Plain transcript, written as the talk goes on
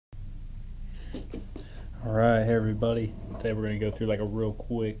All right, hey everybody. Today we're going to go through like a real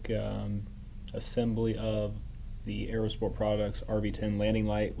quick assembly of the Aerosport Products RV-10 landing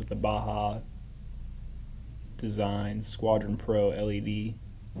light with the Baja Design Squadron Pro LED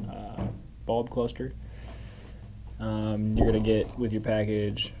bulb cluster. You're going to get with your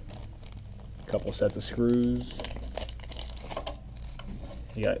package a couple sets of screws.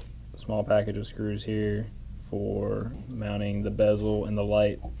 You got a small package of screws here for mounting the bezel and the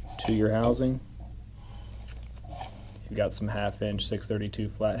light to your housing. You've got some 1/2" 632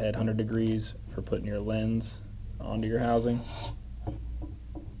 flathead 100 degrees for putting your lens onto your housing.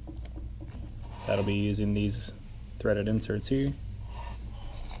 That'll be using these threaded inserts here.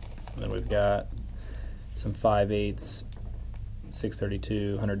 And then we've got some 5/8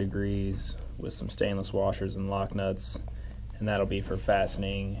 632 100 degrees with some stainless washers and lock nuts, and that'll be for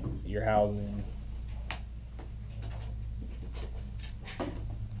fastening your housing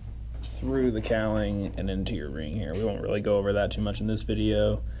through the cowling and into your ring here. We won't really go over that too much in this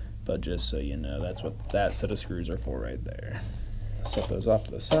video, but just so you know, that's what that set of screws are for right there. Set those off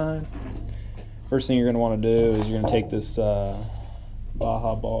to the side. First thing you're going to want to do is you're going to take this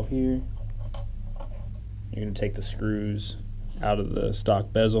Baja bulb here. You're going to take the screws out of the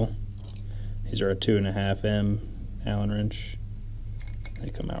stock bezel. These are a 2.5 Allen wrench. They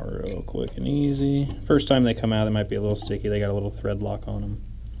come out real quick and easy. First time they come out, they might be a little sticky. They got a little thread lock on them.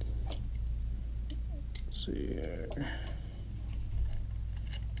 See here.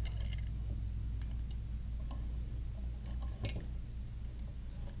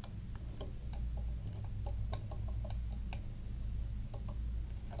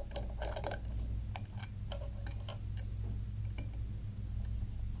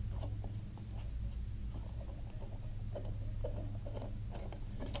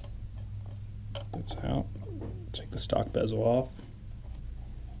 Goes out. Take the stock bezel off.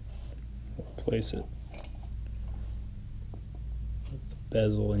 Place it.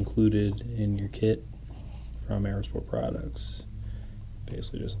 Bezel included in your kit from Aerosport Products.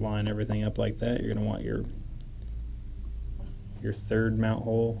 Basically just line everything up like that. You're going to want your third mount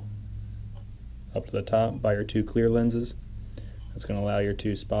hole up to the top by your 2 clear lenses. That's going to allow your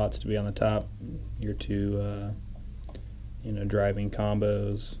 2 spots to be on the top, your 2 driving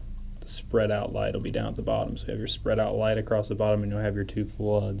combos. The spread out light will be down at the bottom, so you have your spread out light across the bottom, and you'll have your 2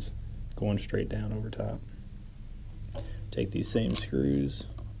 floods going straight down over top. Take these same screws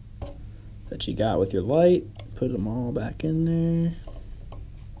that you got with your light, put them all back in there.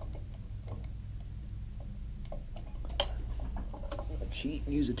 Cheat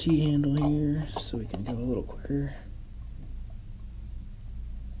and use a T-handle here so we can go a little quicker.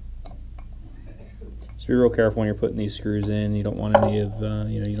 Just be real careful when you're putting these screws in. You don't want any of,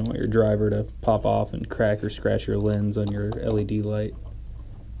 you don't want your driver to pop off and crack or scratch your lens on your LED light.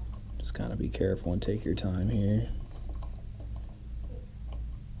 Just kind of be careful and take your time here.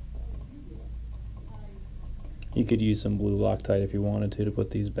 You could use some blue Loctite if you wanted to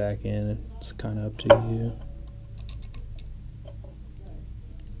put these back in. It's kind of up to you.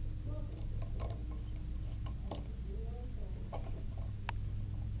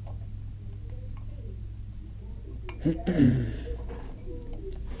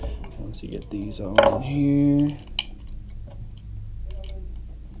 Once you get these all in here,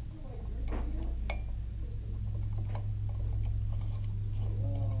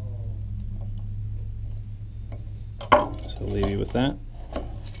 so leave you with that.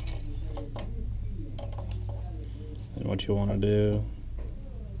 And what you want to do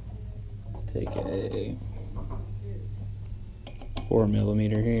is take a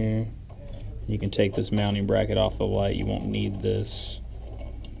 4mm here. You can take this mounting bracket off the light. You won't need this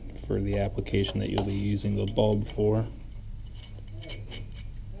for the application that you'll be using the bulb for.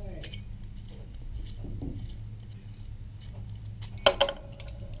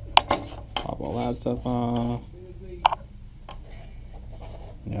 Pop all that stuff off.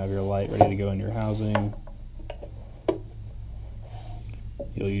 You have your light ready to go in your housing.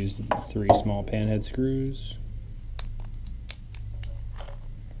 You'll use the 3 small panhead screws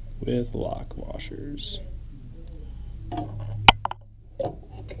with lock washers.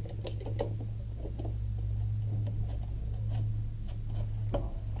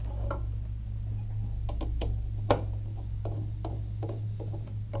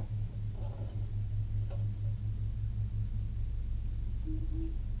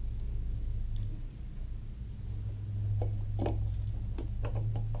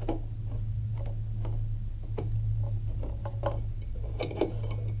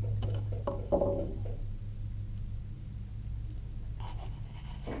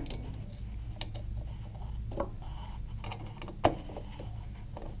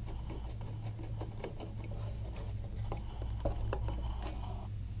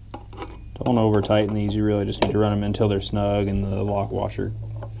 Don't over tighten these, you really just need to run them until they're snug and the lock washer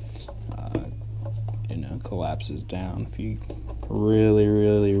collapses down. If you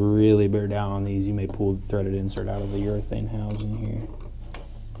really bear down on these, you may pull the threaded insert out of the urethane housing here.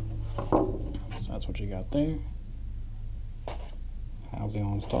 So that's what you got there. Housing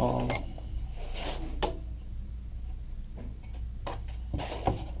all installed.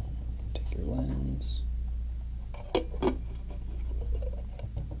 Take your lens.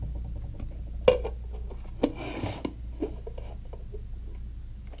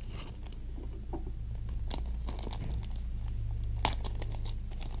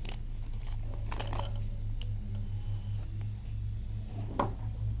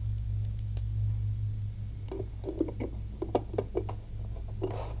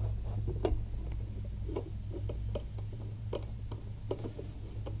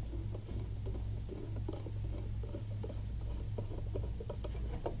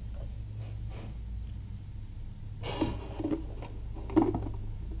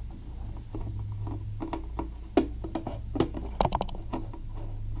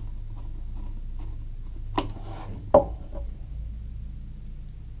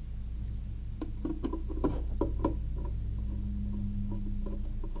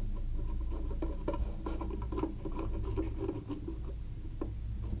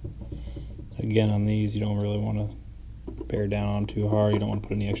 Again, on these, you don't really want to bear down on too hard. You don't want to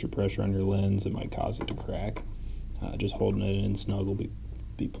put any extra pressure on your lens. It might cause it to crack. Just holding it in snug will be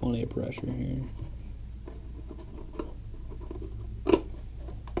plenty of pressure here.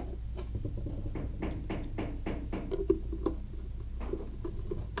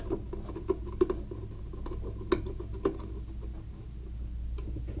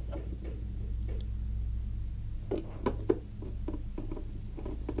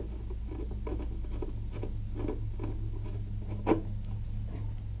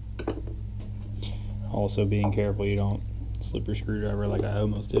 Also being careful you don't slip your screwdriver like I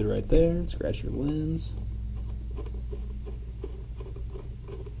almost did right there. Scratch your lens.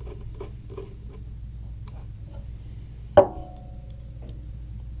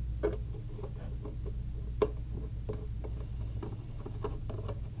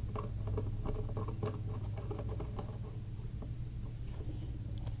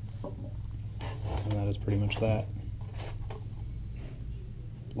 And that is pretty much that.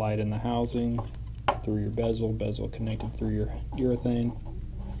 Light in the housing. Through your bezel connected through your urethane,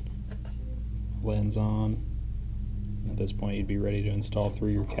 lens on. At this point you'd be ready to install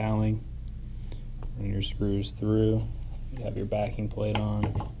through your cowling. Run your screws through. You have your backing plate on.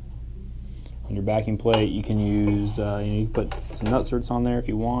 On your backing plate you can use, you can put some nut certs on there if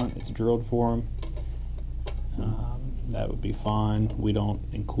you want. It's drilled for them. That would be fine. We don't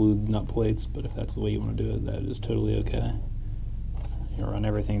include nut plates, but if that's the way you want to do it, that is totally okay. You run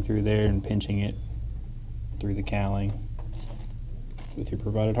everything through there and pinching it through the cowling with your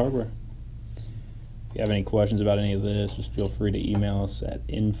provided hardware. If you have any questions about any of this, just feel free to email us at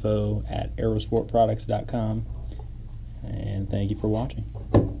info@aerosportproducts.com, and thank you for watching.